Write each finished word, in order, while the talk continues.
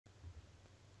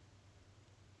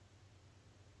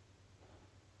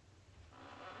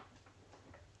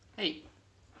Hey,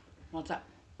 what's up?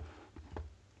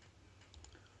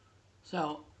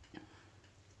 So,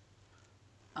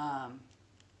 I'm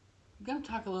going to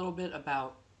talk a little bit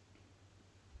about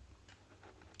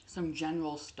some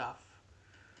general stuff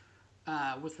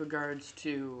with regards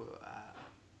to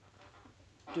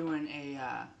doing a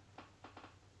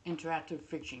interactive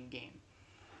fiction game.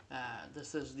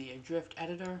 This is the Drift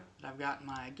editor that I've got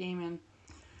my game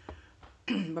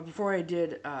in. But before I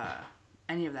did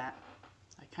any of that,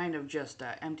 I kind of just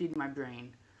emptied my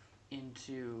brain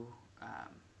into a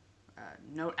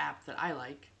note app that I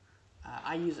like.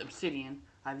 I use Obsidian.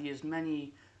 I've used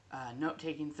many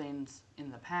note-taking things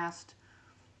in the past.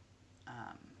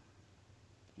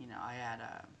 I had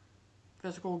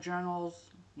physical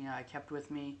journals, I kept with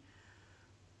me.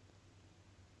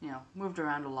 Moved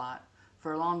around a lot.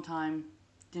 For a long time,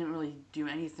 didn't really do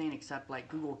anything except like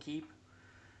Google Keep,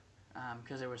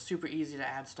 because it was super easy to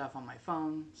add stuff on my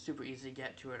phone, super easy to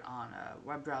get to it on a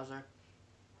web browser.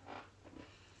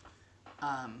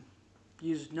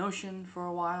 Used Notion for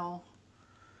a while,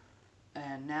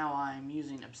 and now I'm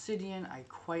using Obsidian. I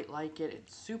quite like it.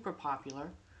 It's super popular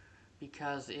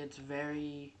because it's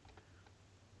very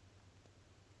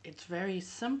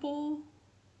simple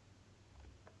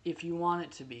if you want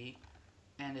it to be,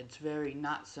 and it's very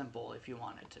not simple if you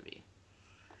want it to be.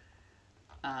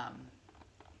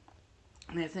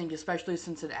 And I think especially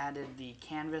since it added the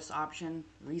canvas option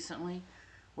recently,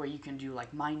 where you can do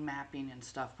like mind mapping and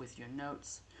stuff with your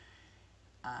notes,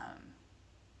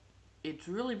 it's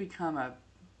really become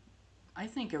I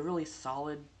think a really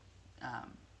solid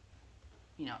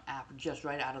app just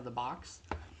right out of the box.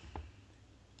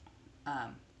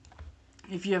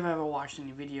 If you have ever watched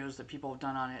any videos that people have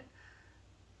done on it,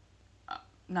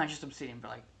 not just Obsidian, but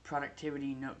like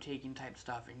productivity, note-taking type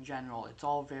stuff in general, it's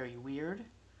all very weird.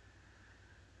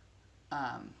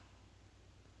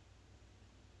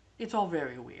 It's all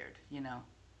very weird,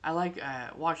 I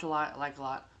watch a lot, I like a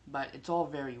lot, but it's all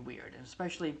very weird, and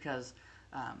especially because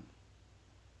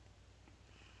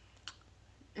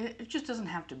it just doesn't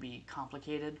have to be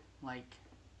complicated like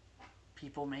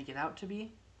people make it out to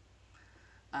be.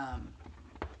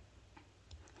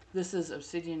 This is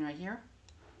Obsidian right here,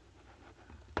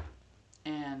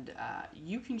 and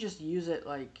you can just use it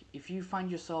like if you find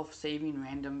yourself saving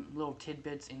random little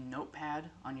tidbits in Notepad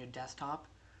on your desktop,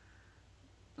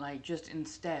 like just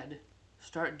instead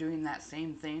start doing that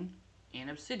same thing in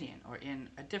Obsidian or in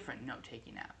a different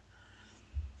note-taking app.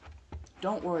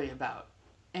 Don't worry about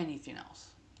anything else.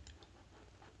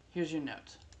 Here's your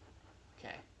notes.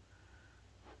 Okay.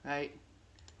 Right?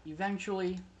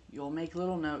 Eventually, you'll make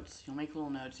little notes.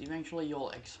 Eventually,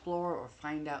 you'll explore or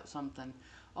find out something.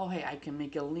 Oh, hey, I can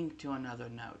make a link to another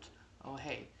note. Oh,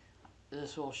 hey,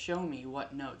 this will show me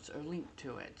what notes are linked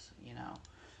to it,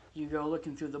 You go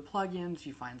looking through the plugins,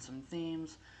 you find some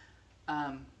themes.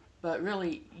 But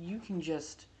really, you can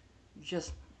just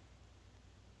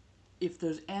if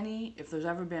there's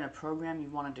ever been a program you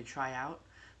wanted to try out,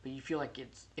 but you feel like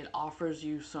it offers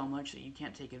you so much that you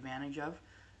can't take advantage of,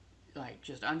 like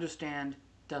just understand,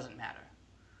 doesn't matter.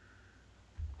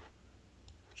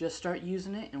 Just start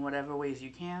using it in whatever ways you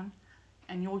can,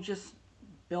 and you'll just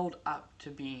build up to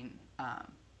being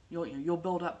you'll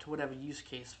build up to whatever use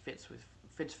case fits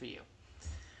for you.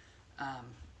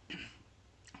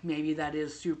 Maybe that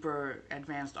is super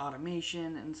advanced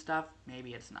automation and stuff.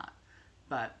 Maybe it's not.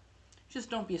 But just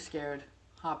don't be scared.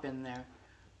 Hop in there.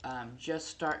 Just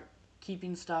start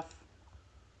keeping stuff,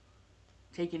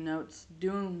 taking notes,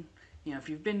 doing, if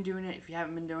you've been doing it, if you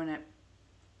haven't been doing it,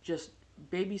 just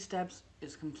baby steps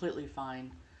is completely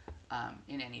fine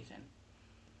in anything.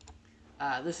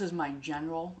 This is my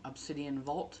general Obsidian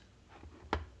Vault.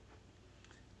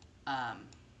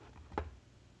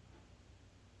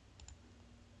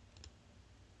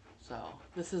 So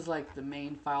this is like the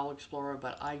main file explorer,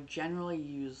 but I generally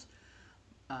use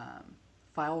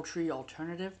File Tree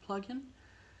Alternative plugin,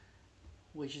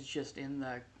 which is just in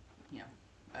the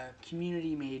a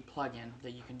community-made plugin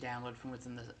that you can download from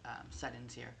within the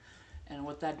settings here. And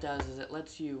what that does is it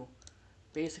lets you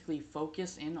basically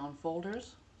focus in on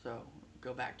folders. So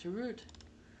go back to root,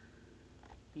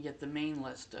 you get the main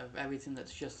list of everything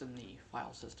that's just in the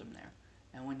file system there.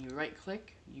 And when you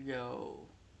right-click, you go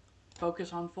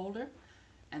focus on folder,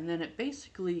 and then it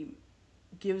basically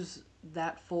gives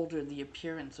that folder the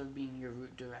appearance of being your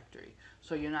root directory.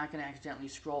 So you're not going to accidentally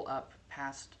scroll up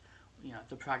past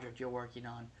the project you're working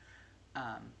on.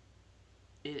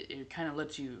 It kind of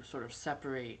lets you sort of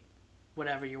separate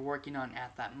whatever you're working on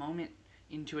at that moment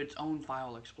into its own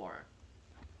file explorer.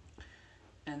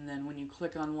 And then when you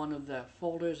click on one of the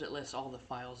folders, it lists all the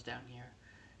files down here.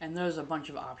 And there's a bunch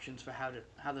of options for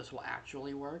how this will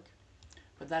actually work,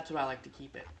 but that's what I like to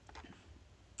keep it.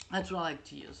 That's what I like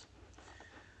to use.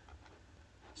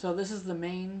 So this is the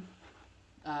main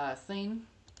thing.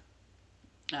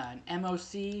 An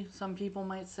MOC, some people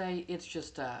might say. It's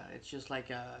just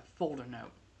like a folder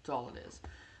note. That's all it is.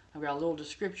 I've got a little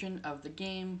description of the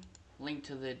game, link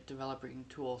to the developing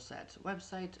toolset's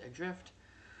website, Adrift.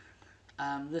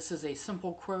 This is a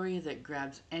simple query that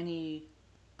grabs any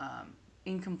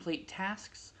incomplete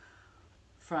tasks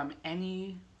from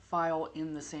any file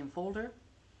in the same folder,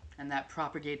 and that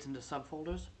propagates into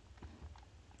subfolders.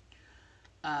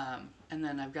 And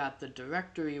then I've got the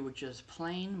directory, which is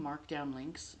plain markdown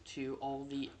links to all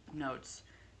the notes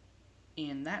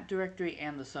in that directory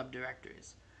and the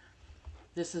subdirectories.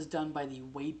 This is done by the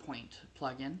Waypoint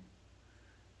plugin.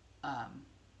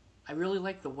 I really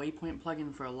like the Waypoint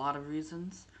plugin for a lot of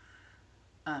reasons.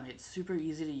 It's super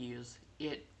easy to use.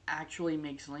 It actually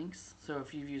makes links, so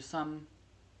if you've used some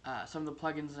of the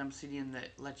plugins in Obsidian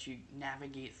that lets you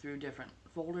navigate through different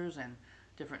folders and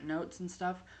different notes and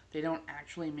stuff, they don't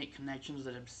actually make connections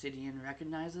that Obsidian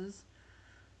recognizes,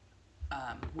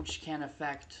 which can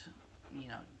affect,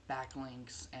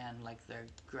 backlinks and like their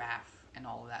graph and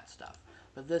all of that stuff.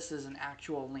 But this is an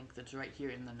actual link that's right here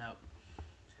in the note.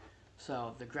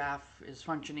 So the graph is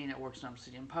functioning, it works on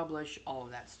Obsidian Publish, all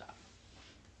of that stuff.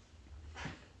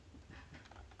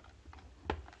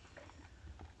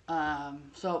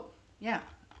 So yeah,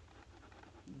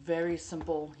 very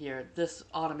simple here. This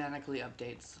automatically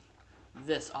updates.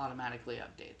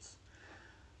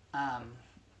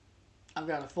 I've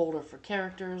got a folder for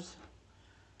characters,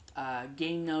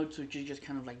 game notes, which is just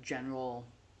kind of like general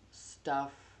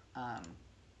stuff.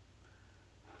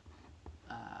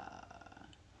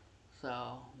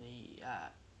 So the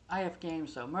IF game,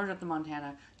 so Murder at the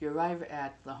Montana. You arrive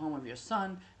at the home of your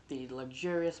son, the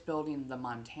luxurious building, the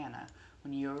Montana.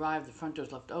 When you arrive, the front door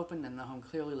is left open and the home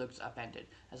clearly looks upended,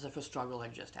 as if a struggle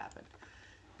had just happened.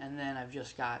 And then I've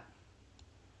just got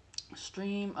a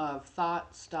stream of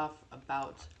thought stuff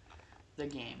about the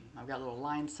game. I've got little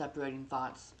lines separating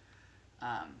thoughts.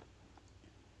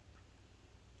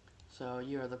 So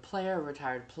you're the player,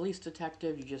 retired police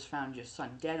detective. You just found your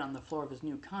son dead on the floor of his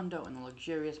new condo in the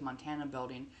luxurious Montana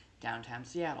building, downtown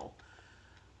Seattle.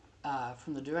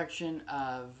 From the direction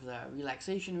of the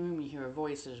relaxation room, you hear a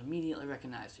voice that is immediately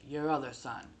recognized. Your other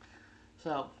son.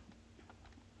 So,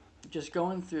 just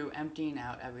going through, emptying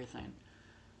out everything.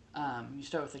 You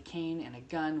start with a cane and a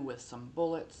gun with some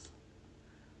bullets.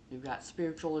 You've got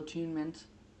spiritual attunement.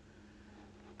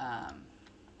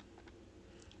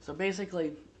 So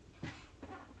basically,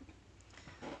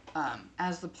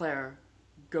 as the player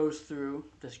goes through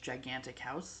this gigantic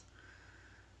house,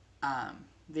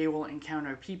 they will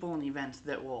encounter people and events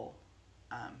that will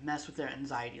mess with their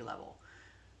anxiety level.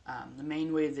 The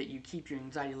main way that you keep your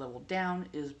anxiety level down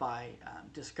is by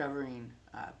discovering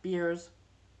beers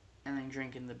and then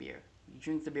drinking the beer. You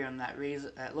drink the beer and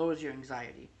that lowers your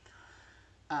anxiety.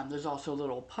 There's also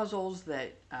little puzzles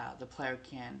that the player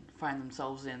can find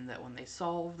themselves in that when they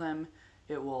solve them,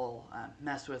 it will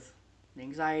mess with the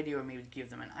anxiety or maybe give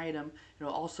them an item. It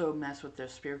will also mess with their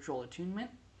spiritual attunement.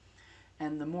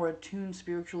 And the more attuned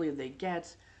spiritually they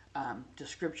get,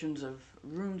 descriptions of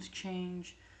rooms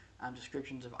change,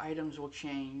 descriptions of items will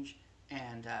change,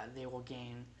 and they will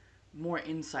gain more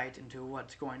insight into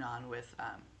what's going on with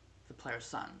the player's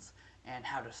sons and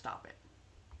how to stop it.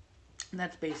 And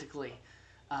that's basically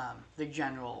the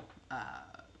general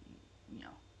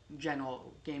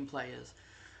gameplay is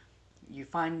you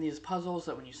find these puzzles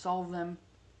that when you solve them,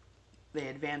 they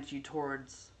advance you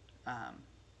towards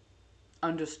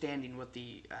understanding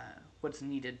what's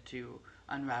needed to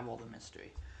unravel the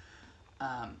mystery.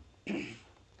 I've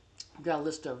got a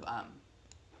list of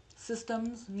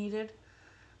systems needed.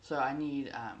 So I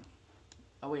need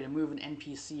a way to move an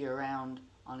NPC around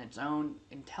on its own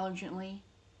intelligently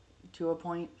to a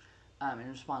point in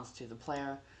response to the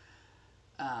player.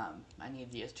 I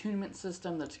need the attunement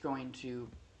system that's going to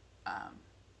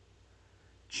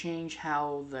change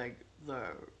how the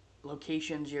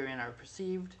locations you're in are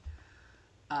perceived.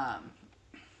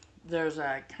 There's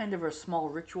a kind of a small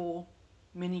ritual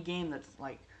mini game that's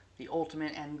like the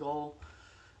ultimate end goal.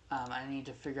 I need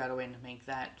to figure out a way to make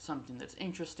that something that's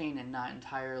interesting and not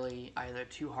entirely either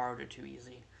too hard or too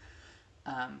easy.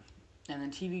 And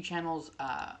then TV channels,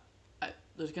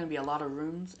 there's going to be a lot of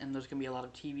rooms and there's going to be a lot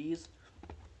of TVs.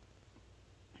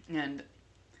 And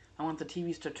I want the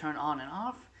TVs to turn on and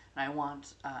off, and I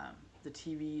want the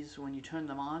TVs, when you turn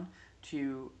them on,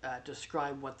 to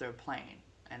describe what they're playing.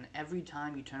 And every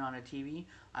time you turn on a TV,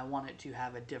 I want it to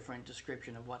have a different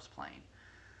description of what's playing.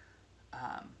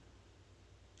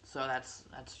 So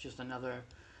that's just another,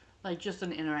 like, just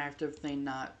an interactive thing,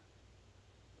 not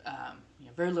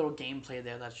very little gameplay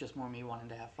there. That's just more me wanting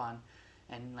to have fun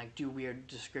and like do weird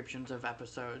descriptions of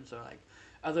episodes or like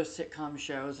other sitcom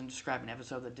shows and describe an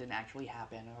episode that didn't actually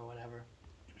happen or whatever.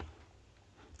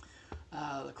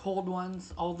 The cold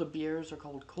ones, all the beers are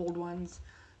called cold ones.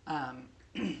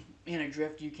 In a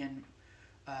drift, you can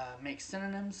make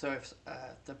synonyms. So if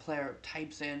the player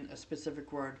types in a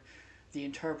specific word, the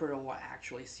interpreter will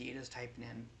actually see it as typing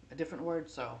in a different word.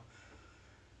 So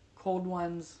cold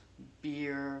ones,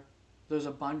 beer, there's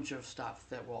a bunch of stuff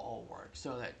that will all work.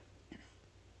 So that,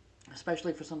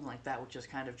 especially for something like that, which is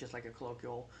kind of just like a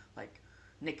colloquial like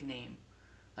nickname,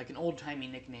 like an old-timey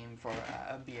nickname for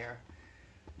a beer.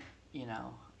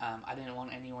 I didn't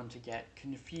want anyone to get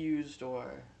confused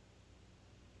or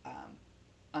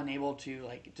unable to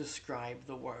like describe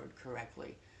the word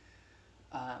correctly.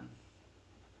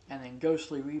 And then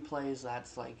ghostly replays,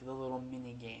 that's like the little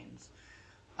mini games.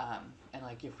 And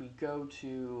like if we go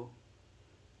to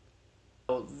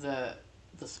the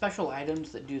special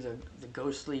items that do the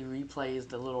ghostly replays,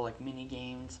 the little like mini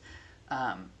games,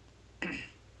 I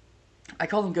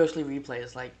call them ghostly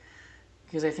replays, like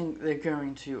because I think they're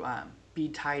going to be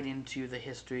tied into the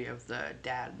history of the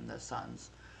dad and the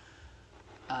sons.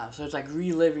 So it's like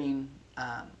reliving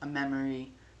a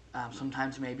memory,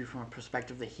 sometimes maybe from a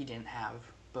perspective that he didn't have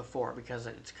before because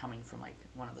it's coming from like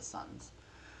one of the sons.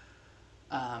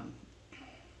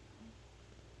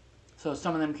 So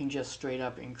some of them can just straight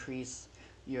up increase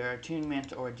your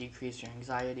attunement or decrease your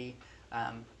anxiety.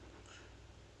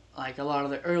 Like a lot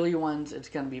of the early ones, it's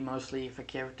going to be mostly if a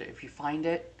character, if you find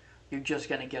it, you're just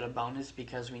going to get a bonus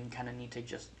because we kind of need to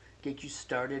just get you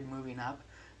started moving up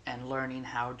and learning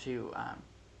how to,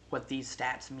 what these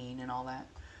stats mean and all that.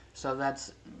 So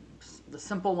that's, the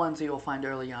simple ones that you'll find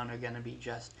early on are going to be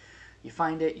just, you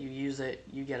find it, you use it,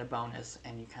 you get a bonus,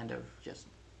 and you kind of just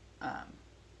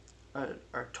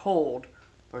are told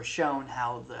or shown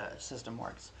how the system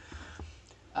works.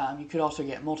 You could also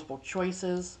get multiple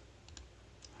choices.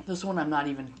 This one I'm not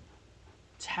even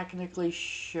technically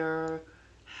sure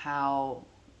how,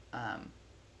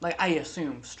 like I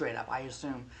assume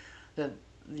that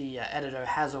the editor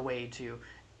has a way to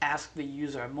ask the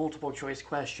user a multiple choice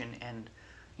question and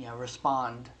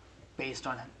respond based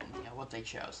on what they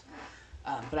chose.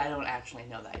 But I don't actually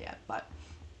know that yet. But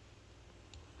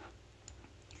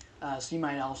so you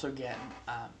might also get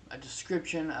a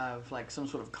description of like some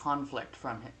sort of conflict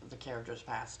from the character's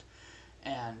past,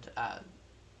 and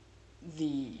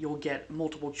you'll get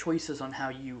multiple choices on how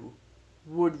you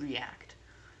would react,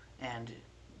 and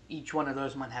each one of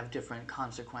those might have different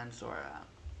consequence or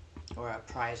a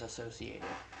prize associated,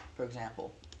 for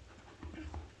example.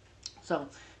 So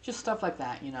just stuff like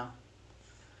that,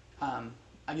 I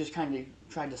just kind of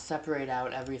tried to separate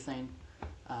out everything.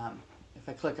 If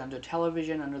I click under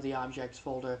television, under the objects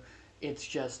folder, it's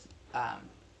just,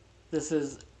 this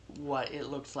is what it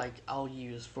looks like I'll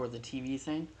use for the TV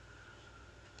thing.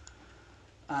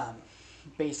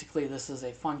 Basically, this is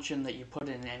a function that you put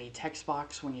in any text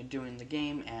box when you're doing the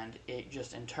game, and it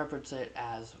just interprets it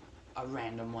as a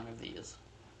random one of these.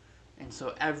 And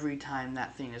so every time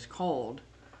that thing is called,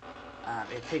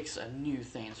 it picks a new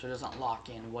thing, so it doesn't lock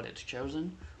in what it's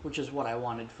chosen, which is what I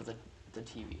wanted for the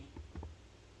TV.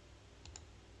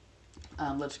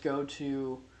 Let's go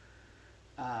to,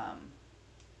 so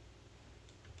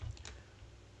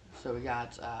we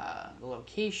got the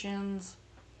locations.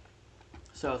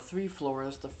 So 3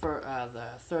 floors. The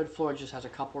third floor just has a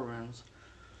couple rooms.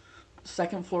 The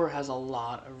second floor has a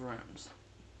lot of rooms.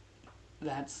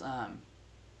 That's a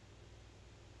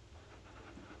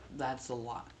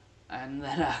lot. And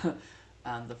then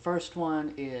the first floor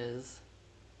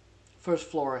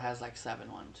has like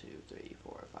 7. 1, 2, 3,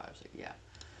 4, 5, 6. Yeah.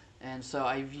 And so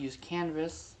I've used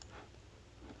canvas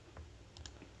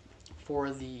for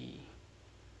the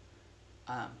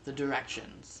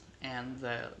directions and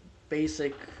the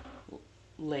basic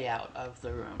layout of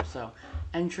the room. So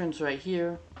entrance right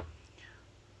here,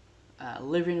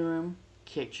 living room,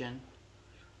 kitchen,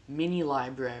 mini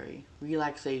library,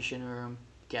 relaxation room,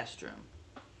 guest room.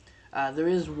 There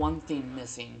is one thing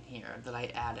missing here that I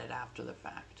added after the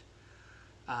fact.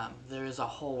 There is a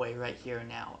hallway right here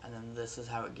now, and then this is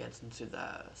how it gets into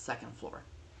the second floor.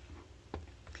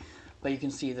 But you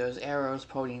can see there's arrows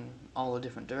pointing all the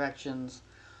different directions.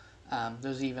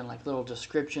 There's even like little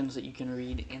descriptions that you can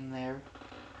read in there.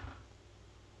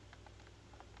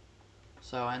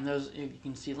 So, and those, you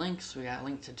can see links. We got a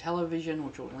link to television,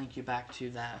 which will link you back to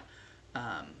that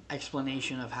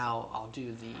explanation of how I'll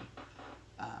do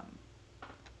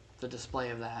the display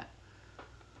of that.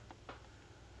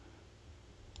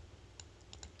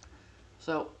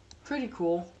 So, pretty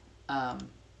cool.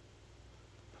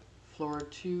 Floor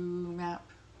 2 map.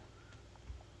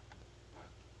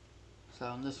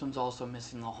 So, and this one's also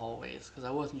missing the hallways, because I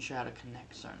wasn't sure how to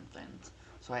connect certain things.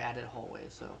 So I added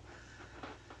hallways, so.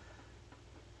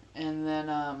 And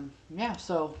then, yeah,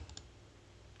 so.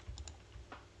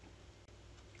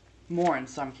 More in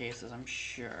some cases, I'm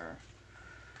sure.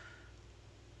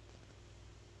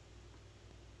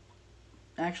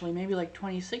 Actually, maybe like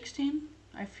 2016?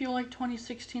 I feel like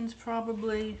 2016 is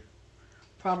probably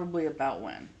about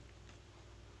when.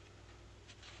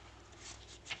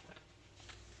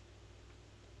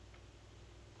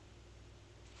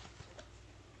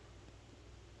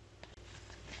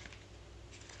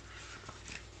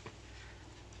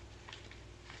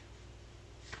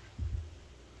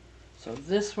 So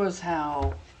this was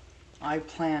how I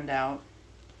planned out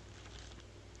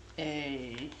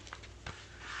a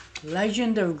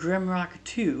Legend of Grimrock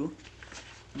 2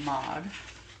 mod.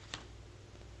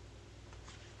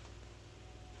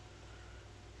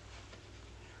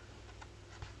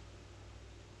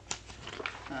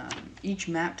 Each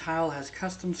map tile has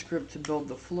custom script to build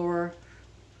the floor.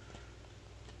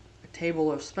 A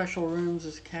table of special rooms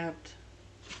is kept.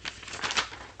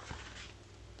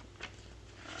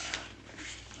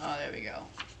 Oh, there we go.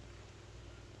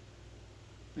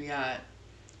 We got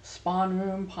spawn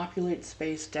room, populate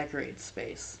space, decorate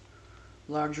space.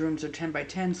 Large rooms are 10 by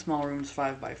 10, small rooms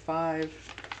 5 by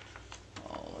 5.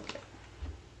 Oh, look at.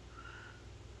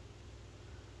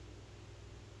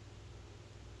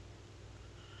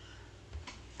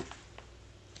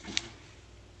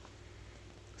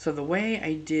 So the way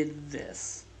I did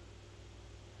this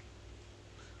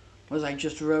was I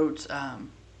just wrote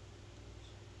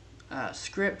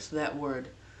scripts that would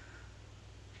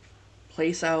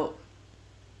place out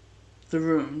the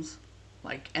rooms,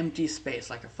 like empty space,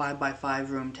 like a 5 by 5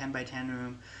 room, 10 by 10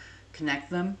 room, connect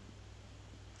them,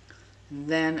 and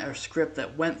then a script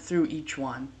that went through each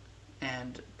one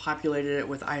and populated it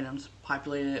with items,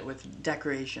 populated it with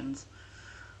decorations,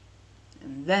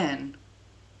 and then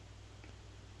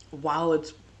while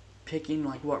it's picking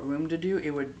like what room to do,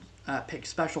 it would pick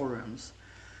special rooms,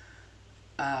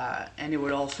 and it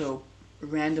would also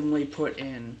randomly put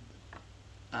in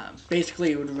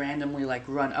basically it would randomly like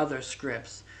run other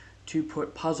scripts to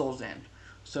put puzzles in.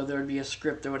 So there would be a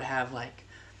script that would have like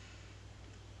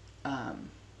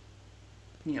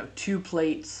 2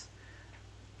 plates,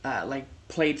 like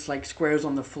plates like squares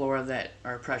on the floor that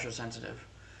are pressure sensitive,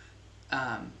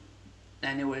 and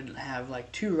it would have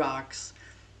like 2 rocks,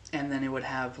 and then it would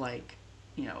have like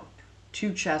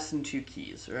 2 chests and 2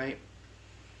 keys, right?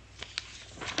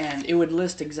 And it would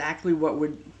list exactly what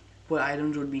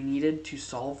items would be needed to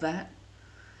solve that,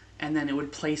 and then it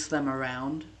would place them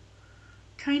around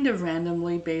kind of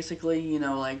randomly, basically,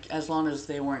 like as long as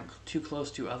they weren't too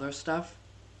close to other stuff.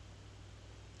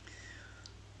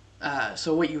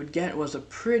 So what you would get was a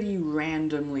pretty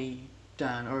randomly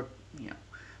done, or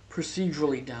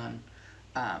procedurally done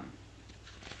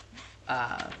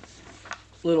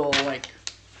little like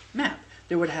map.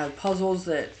 They would have puzzles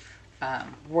that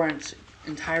weren't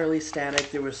entirely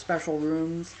static. There were special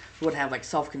rooms that would have like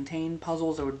self-contained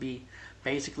puzzles that would be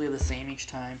basically the same each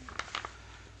time.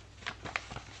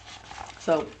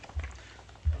 So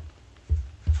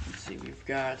let's see, we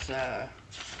got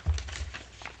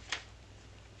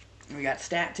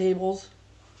stat tables.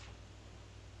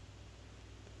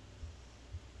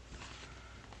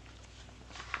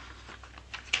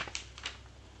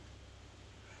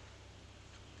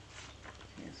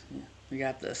 We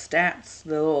got the stats,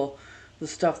 the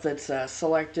stuff that's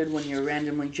selected when you're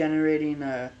randomly generating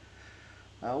a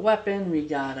weapon. We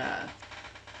got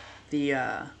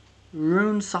the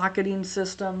rune socketing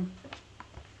system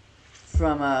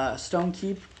from Stone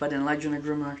Keep, but in Legend of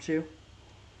Grimrock 2.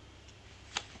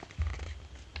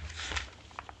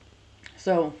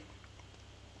 So,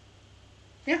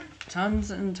 yeah,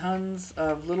 tons and tons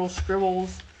of little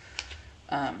scribbles.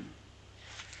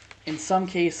 In some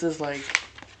cases, like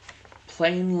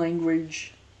plain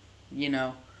language,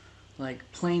 like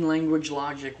plain language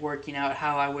logic, working out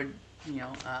how I would,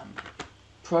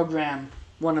 program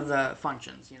one of the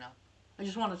functions, I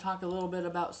just want to talk a little bit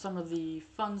about some of the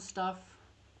fun stuff.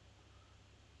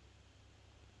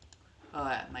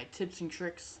 My tips and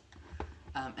tricks.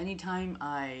 Anytime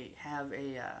I have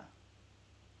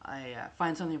I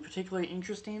find something particularly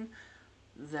interesting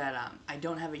that I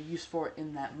don't have a use for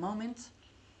in that moment,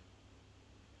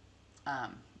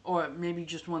 or maybe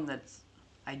just one that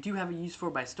I do have a use for,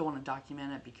 but I still want to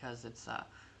document it because it's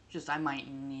just I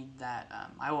might need that.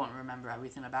 I won't remember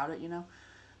everything about it,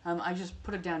 I just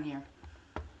put it down here.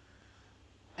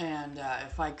 And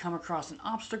if I come across an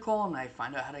obstacle and I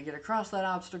find out how to get across that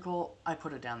obstacle, I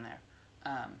put it down there.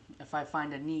 If I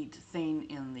find a neat thing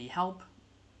in the help,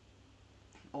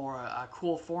 or a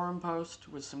cool forum post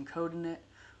with some code in it,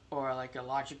 or like a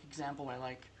logic example I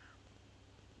like,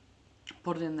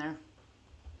 put it in there.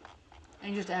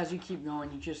 And just as you keep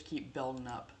going, you just keep building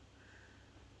up.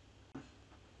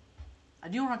 I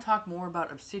do want to talk more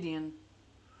about Obsidian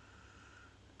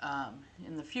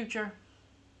in the future.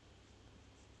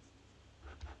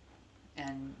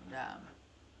 And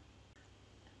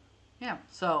yeah,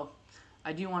 so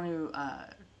I do want to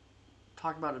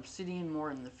talk about Obsidian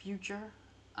more in the future.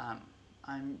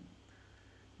 I'm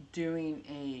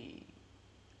doing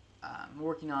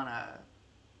working on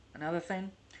another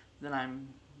thing that I'm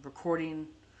recording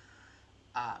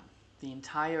the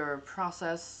entire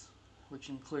process, which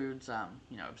includes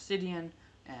Obsidian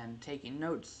and taking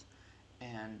notes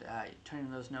and turning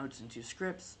those notes into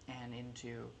scripts and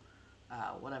into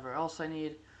whatever else I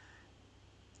need,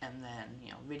 and then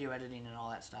video editing and all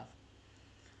that stuff.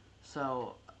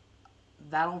 So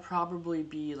that'll probably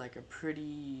be like a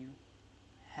pretty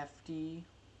hefty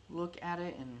look at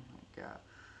it in like a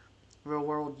real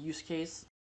world use case.